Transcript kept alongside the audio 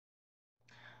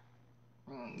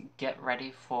get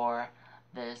ready for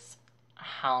this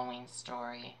Halloween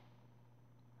story.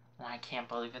 And I can't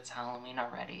believe it's Halloween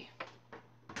already.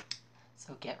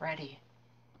 So get ready.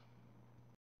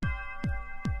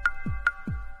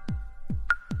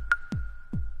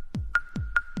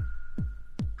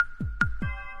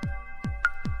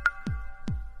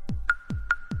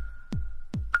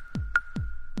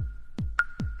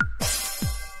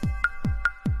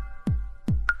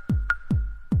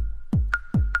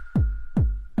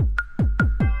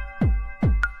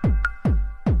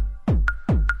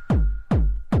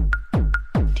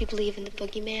 Do you believe in the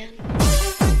boogeyman?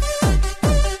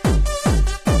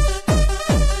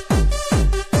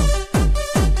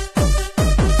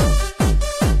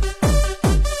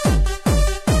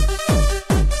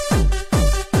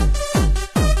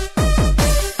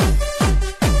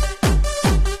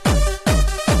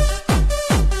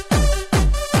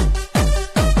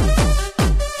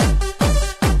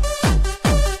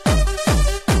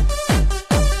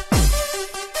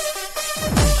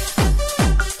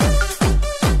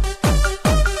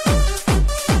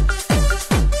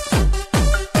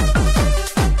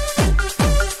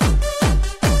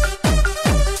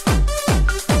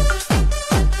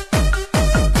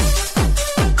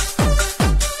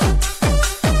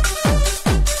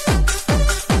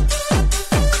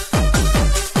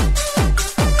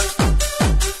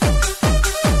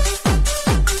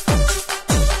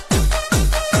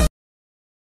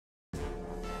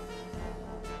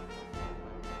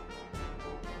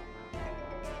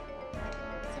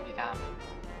 So we got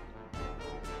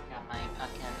my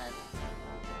pumpkin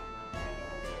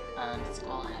and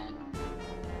skull head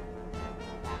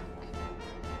back,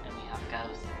 and we have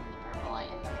ghosts and the purple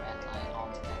light and the red light all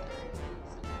together.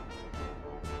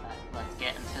 But let's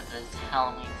get into this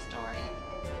Halloween story.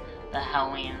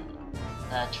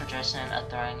 The tradition of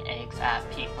throwing eggs at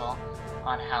people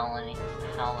on Halloween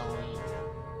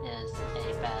is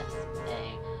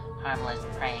a harmless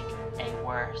prank.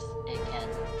 Worse, it can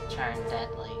turn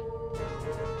deadly.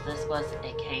 This was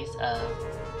a case of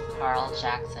Carl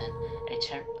Jackson,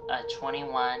 a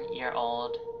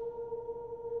 21-year-old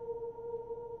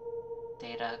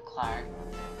Data Clark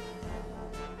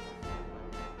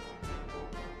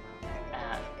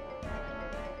at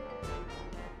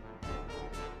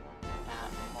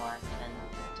Morgan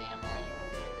Stanley,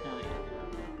 who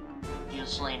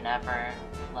usually never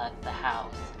left the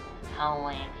house.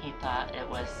 Halloween, he thought it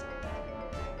was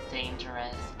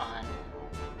dangerous on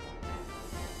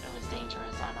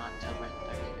October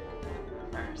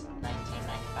 31st,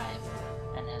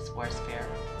 1995, and his worst fear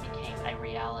became a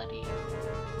reality.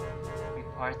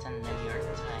 Reports in the New York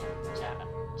Times,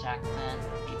 Jackson,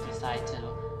 he decided to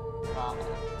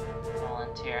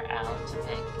volunteer out to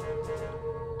pick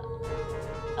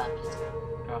up his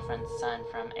girlfriend's son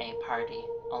from a party.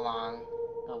 Along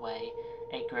the way,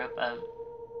 a group of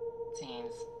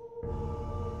teens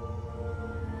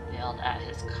yelled at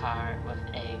his car with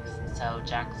eggs, so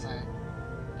Jackson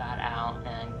got out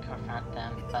and confronted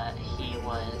them, but he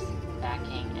was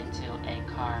backing into a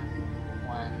car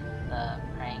when the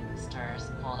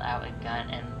pranksters pulled out a gun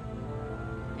and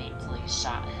fatally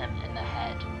shot him in the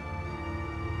head.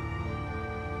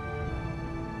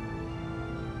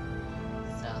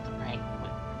 So the prank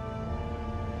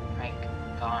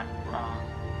gone wrong.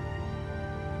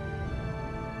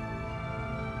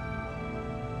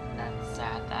 That's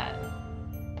sad that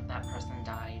that person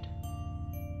died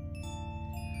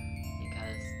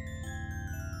because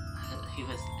he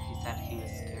said he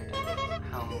was scared of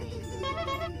Halloween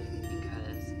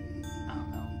because I don't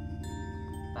know,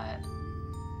 but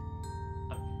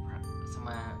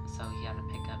so he had to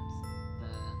pick up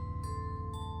the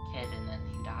kid and then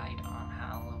he died on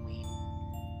Halloween,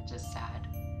 which is sad.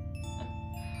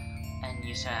 And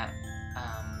you should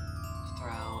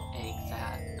throw eggs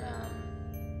at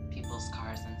people's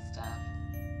cars and stuff,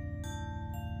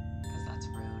 because that's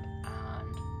rude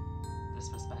and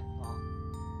disrespectful.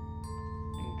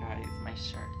 And guys, my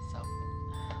shirt is so,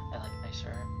 I like my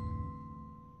shirt.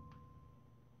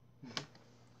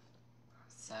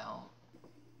 So,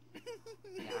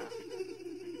 yeah,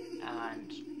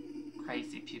 and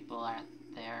crazy people out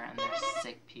there, and there's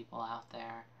sick people out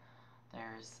there.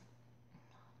 There's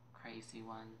crazy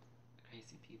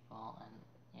people, and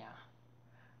yeah.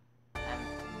 And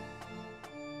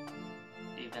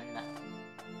even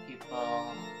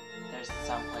people, there's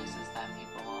some places that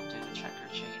people won't do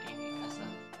trick-or-treating because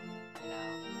of, you know,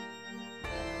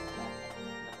 the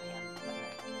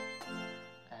pandemic,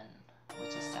 and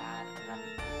which is sad.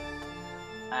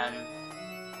 And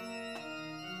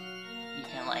you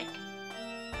can, like,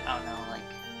 I don't know, like,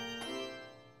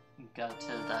 go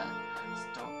to the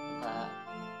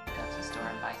store store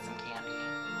and buy some candy.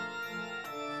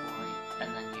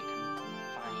 And then you can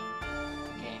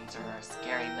find games or a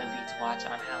scary movie to watch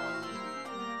on Halloween.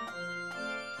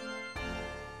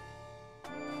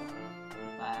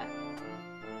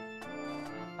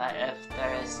 But if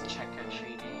there is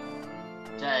trick-or-treating,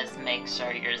 just make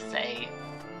sure you're safe.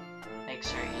 Make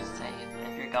sure you're safe.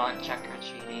 If you're going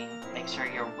trick-or-treating, make sure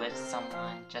you're with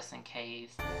someone, just in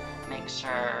case. Make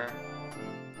sure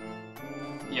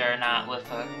you're not with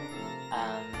a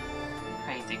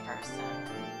crazy person.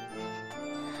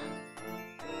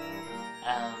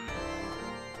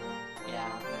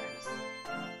 Yeah,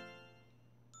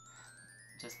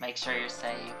 just make sure you're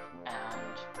safe,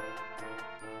 and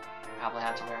probably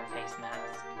have to wear a face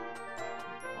mask.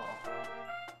 Well,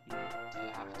 you do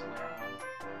have to wear one.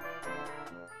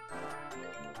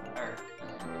 Or, and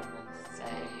then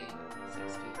say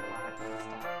 6 feet apart and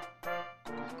stuff.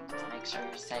 Just make sure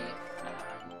you're safe, and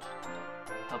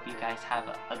hope you guys have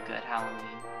a good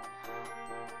Halloween.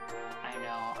 I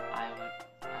know I will.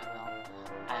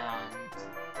 And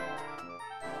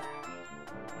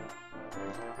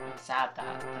I'm sad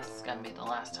that this is gonna be the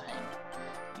last time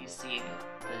you see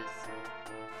this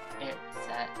It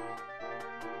set.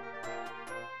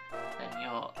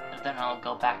 Then I'll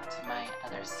go back to my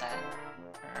other set,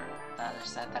 or the other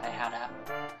set that I had up,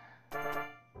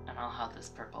 and I'll have this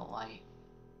purple light,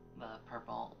 the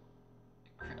purple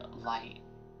light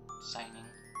shining.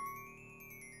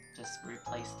 Just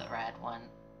replace the red one,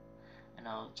 and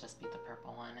it'll just be the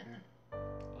purple one, and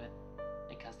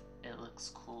because it looks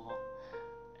cool,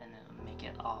 and it'll make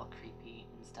it all creepy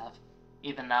and stuff.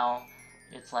 Even though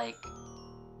it's like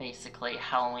basically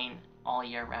Halloween all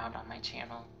year round on my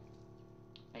channel,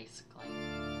 basically.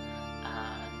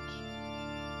 And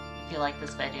if you like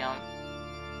this video,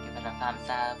 give it a thumbs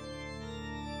up.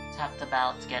 Tap the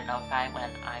bell to get notified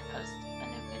when I post a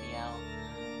new video.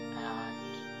 And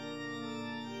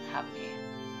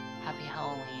happy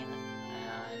Halloween.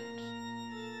 And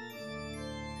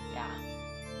yeah,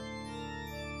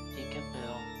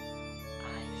 peekaboo.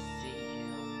 I see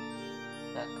you.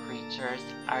 The creatures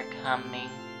are coming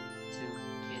to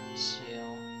get you.